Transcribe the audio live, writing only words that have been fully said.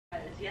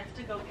He has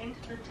to go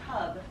into the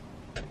tub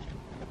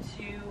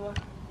to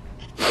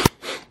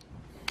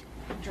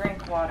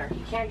drink water.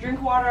 He can't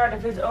drink water out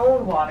of his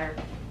own water.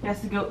 He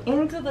has to go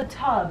into the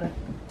tub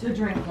to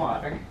drink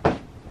water.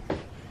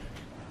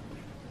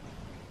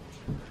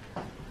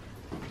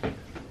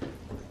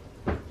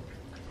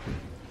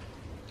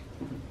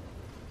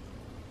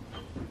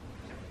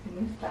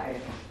 He's tired.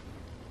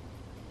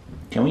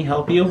 Can we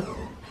help you?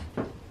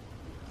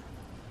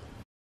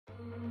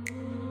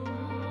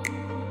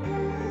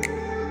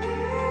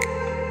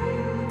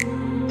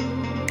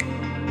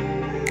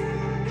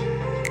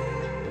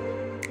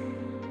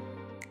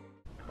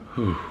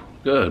 Whew.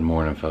 Good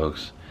morning,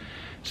 folks.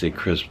 It's a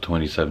crisp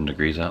 27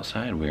 degrees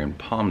outside. We're in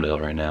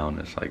Palmdale right now, and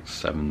it's like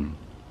 7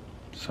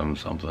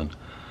 something.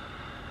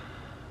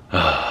 We're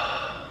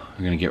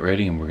gonna get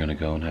ready, and we're gonna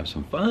go and have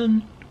some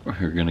fun.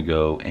 We're gonna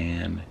go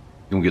and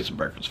get some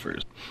breakfast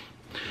first.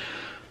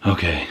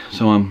 Okay,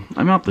 so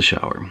I'm out the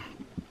shower,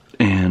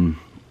 and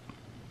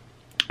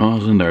I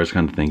was in there. I was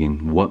kind of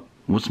thinking,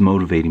 what's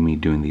motivating me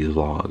doing these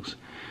vlogs?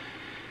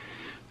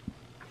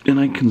 And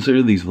I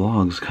consider these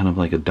vlogs kind of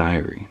like a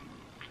diary.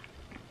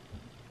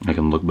 I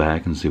can look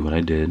back and see what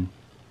I did,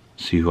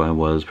 see who I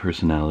was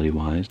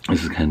personality-wise.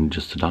 This is kind of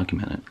just to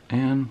document it.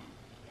 And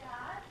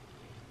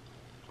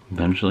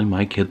eventually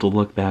my kids will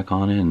look back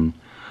on it and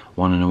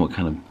want to know what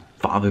kind of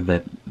father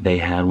that they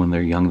had when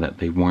they're young, that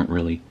they weren't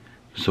really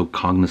so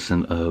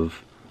cognizant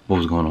of what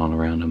was going on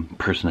around them,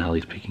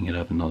 personalities picking it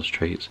up and those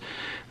traits.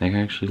 They can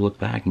actually look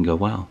back and go,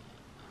 wow,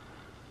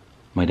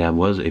 my dad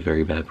was a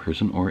very bad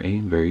person or a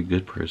very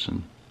good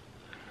person.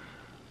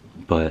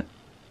 But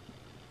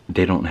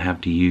they don't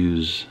have to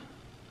use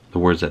the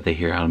words that they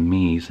hear out of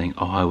me saying,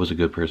 oh, I was a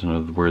good person, or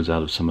the words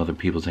out of some other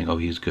people saying, oh,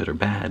 he's good or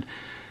bad.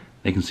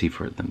 They can see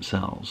for it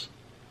themselves.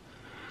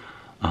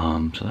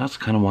 So that's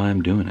kind of why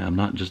I'm doing it. I'm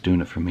not just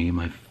doing it for me,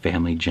 my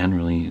family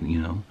generally, you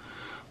know,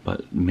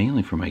 but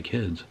mainly for my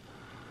kids.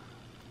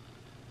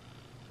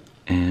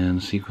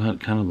 And see what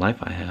kind of life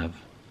I have.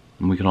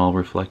 And we can all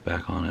reflect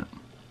back on it.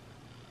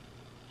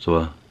 So,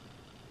 I'm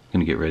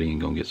gonna get ready and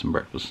go and get some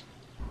breakfast.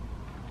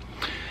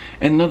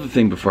 And another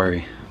thing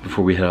before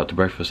we head out to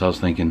breakfast, I was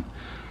thinking,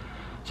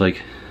 it's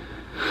like,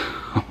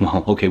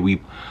 well, okay,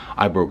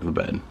 I broke the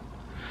bed.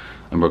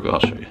 I'll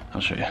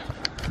show you.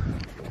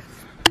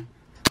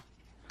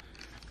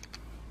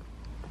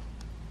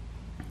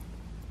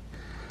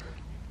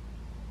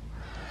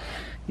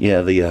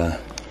 Yeah, the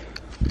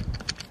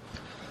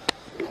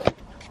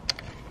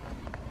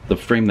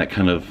frame that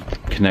kind of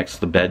connects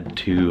the bed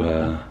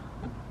to,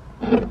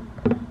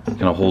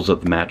 kind of holds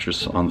up the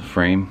mattress on the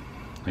frame.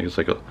 Like it's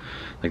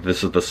like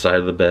this is the side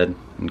of the bed,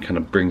 and kind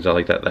of brings out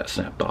like that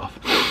snapped off.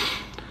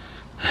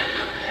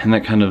 And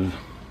that kind of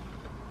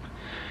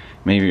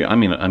maybe,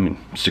 I'm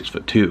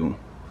 6'2",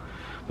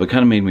 but it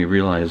kind of made me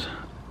realize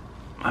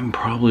I'm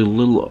probably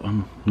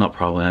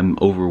I'm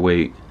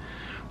overweight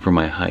for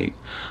my height.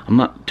 I'm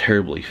not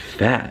terribly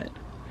fat,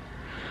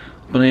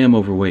 but I am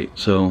overweight,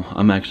 so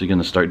I'm actually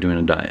gonna start doing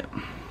a diet.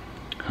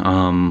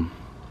 I've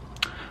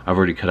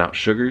already cut out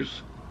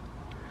sugars,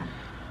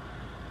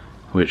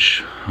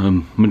 which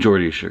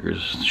majority of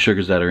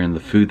sugars that are in the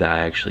food that I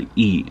actually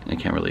eat, I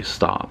can't really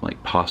stop,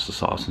 like pasta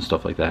sauce and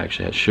stuff like that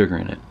actually has sugar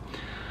in it.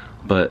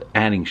 But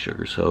adding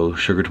sugar, so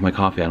sugar to my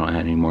coffee I don't add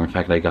anymore. In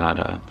fact, I got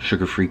a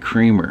sugar-free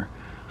creamer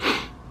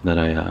that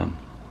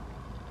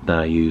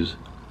I use.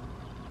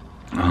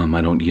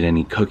 I don't eat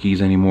any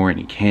cookies anymore,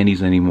 any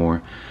candies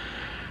anymore.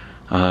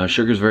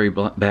 Sugar is very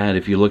bad.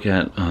 If you look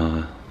at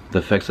the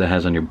effects it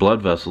has on your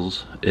blood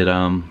vessels,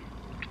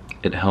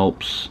 it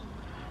helps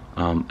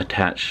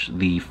attach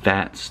the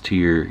fats to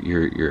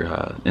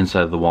your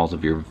inside of the walls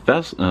of your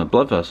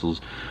blood vessels,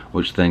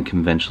 which then can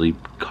eventually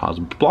cause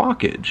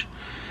blockage,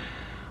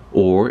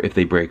 or if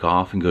they break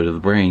off and go to the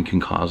brain, can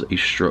cause a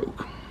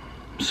stroke.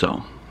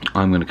 So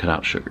I'm going to cut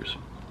out sugars,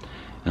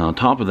 and on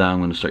top of that I'm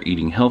going to start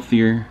eating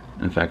healthier.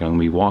 In fact, I'm going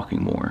to be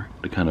walking more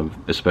to kind of,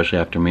 especially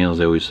after meals,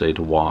 they always say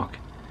to walk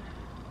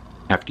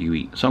after you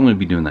eat, so I'm going to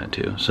be doing that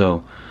too.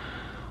 So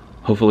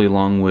hopefully,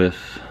 along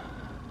with,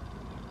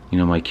 you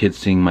know, my kids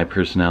seeing my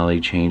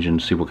personality change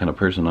and see what kind of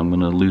person I'm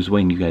going to lose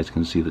weight, and you guys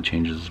can see the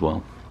changes as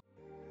well.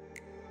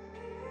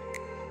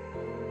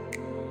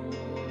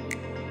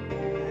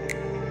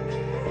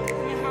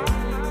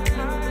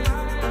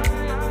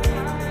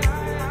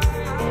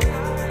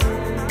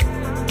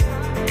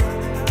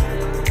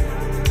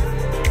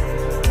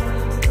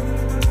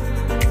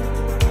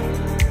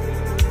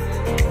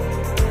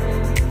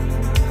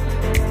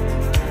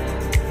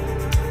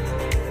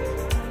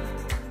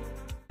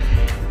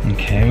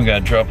 Okay, we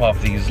gotta drop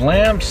off these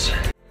lamps.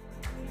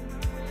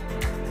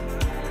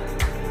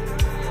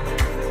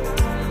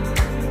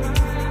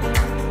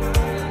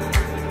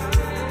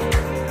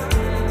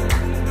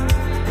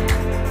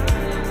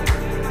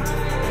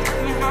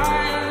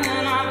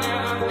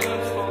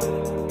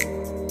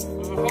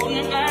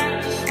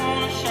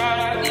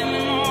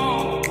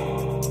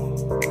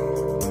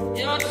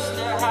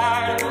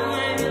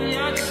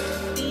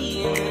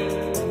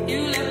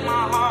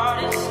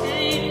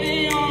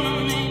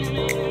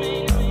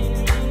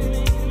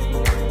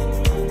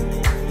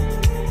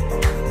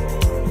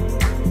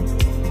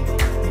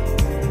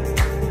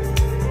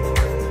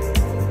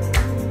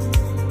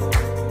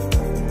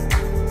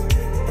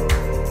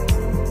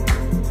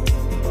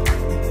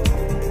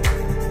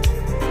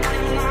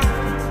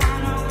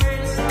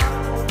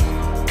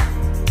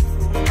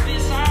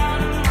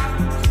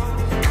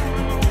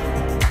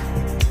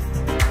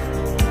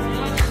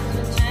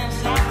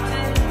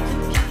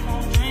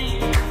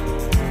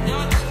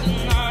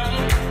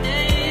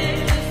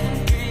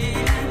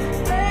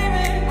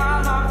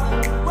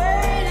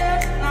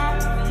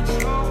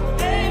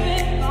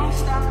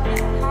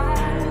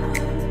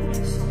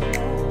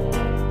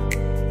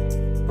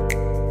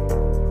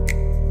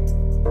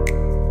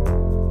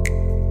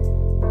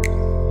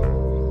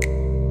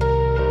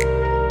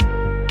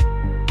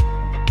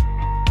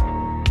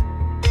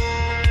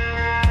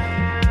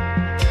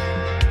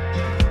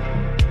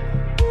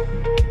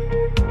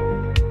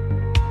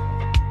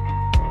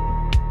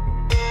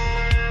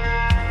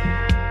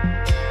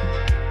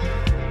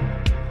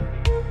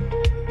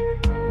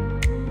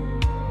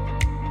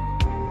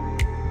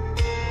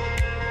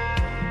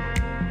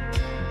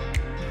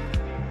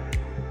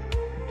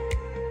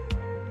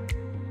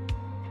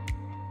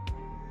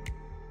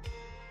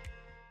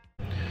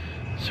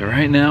 So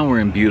right now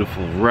we're in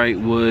beautiful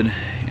Wrightwood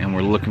and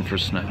we're looking for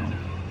snow.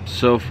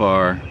 So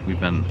far, we've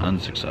been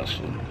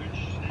unsuccessful.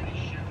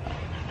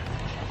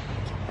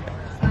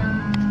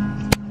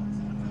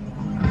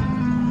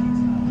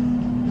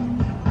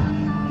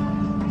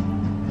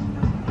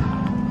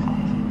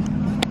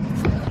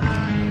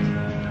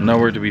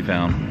 Nowhere to be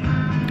found.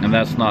 And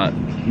that's not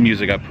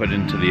music I put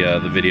into the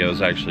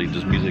videos, actually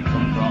just music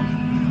coming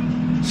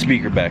from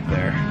speaker back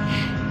there.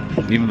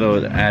 Even though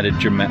it added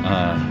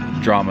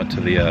drama to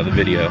the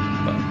video.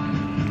 But,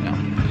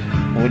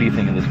 yeah. What do you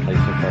think of this place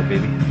so far,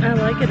 baby? I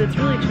like it. It's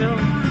really chill.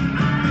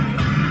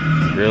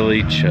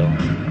 Really chill.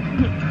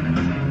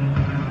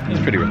 It's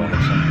pretty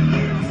relaxing.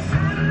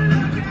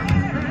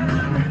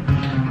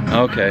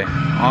 Okay,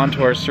 on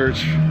to our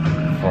search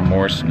for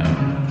more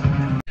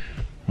snow.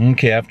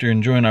 Okay, after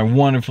enjoying our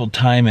wonderful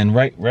time in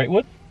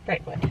Wrightwood?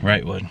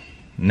 Wrightwood.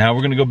 Now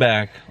we're gonna go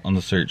back on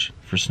the search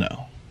for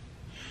snow.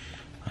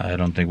 I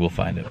don't think we'll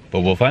find it, but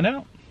we'll find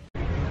out.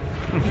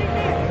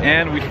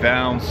 And we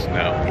found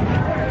snow.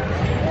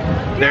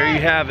 There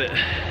you have it.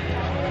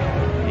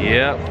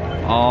 Yep,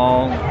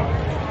 all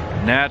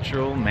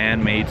natural,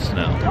 man-made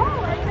snow.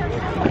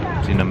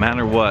 See, no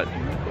matter what,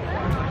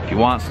 if you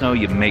want snow,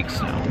 you make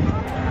snow.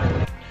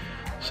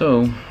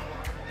 So,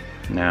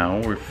 now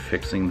we're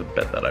fixing the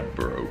bed that I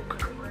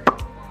broke.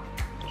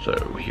 So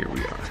here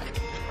we are.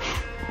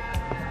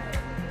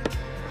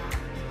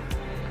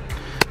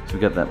 So we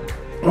got that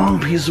long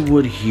piece of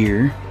wood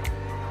here.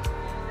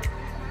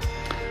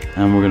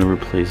 And we're gonna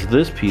replace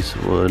this piece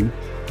of wood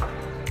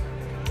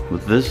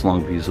with this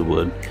long piece of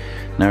wood.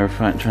 Now we're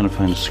trying to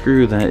find a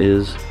screw that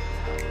is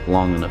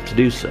long enough to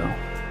do so.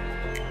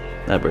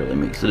 That barely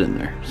makes it in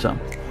there. So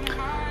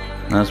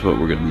that's what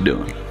we're gonna be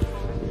doing.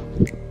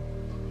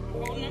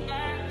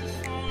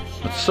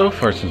 But so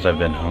far since I've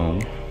been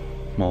home,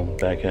 well,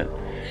 back at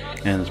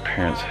Anna's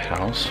parents'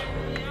 house,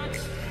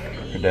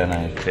 her dad and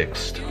I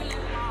fixed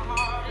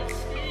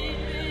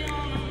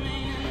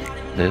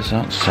this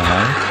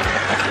outside.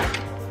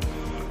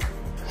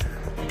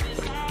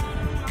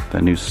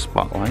 That new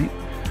spotlight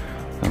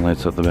that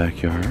lights up the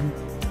backyard.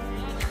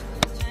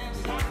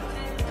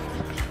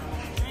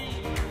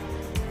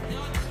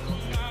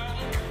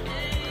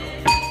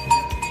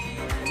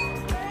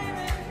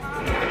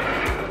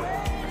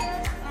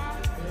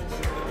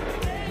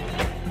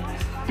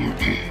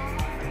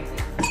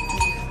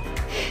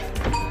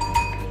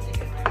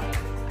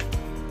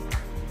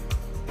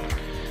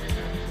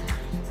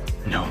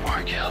 No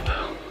more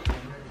cowbell.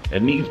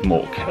 It needs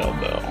more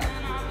cowbell.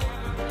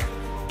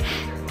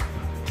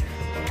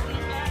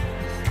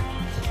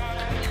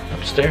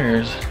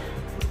 Upstairs.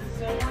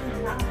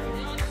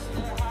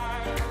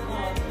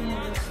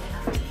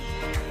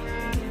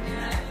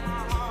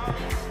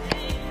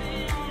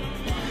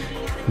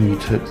 We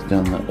took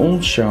down the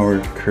old shower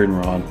curtain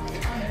rod,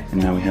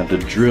 and now we have to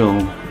drill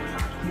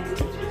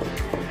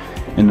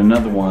in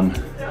another one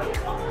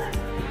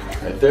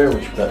right there,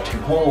 which we've got 2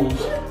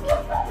 holes.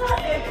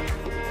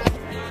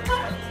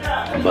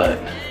 But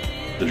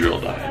the drill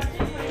died.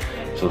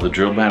 So the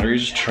drill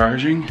battery's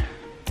charging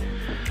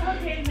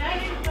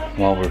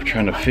while we're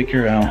trying to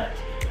figure out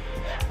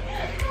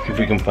if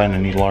we can find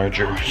any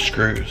larger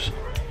screws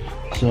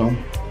so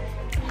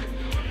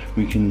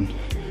we can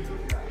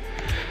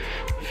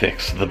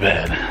fix the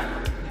bed.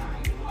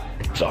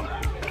 So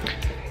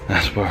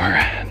that's where we're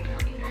at.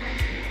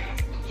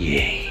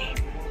 Yay.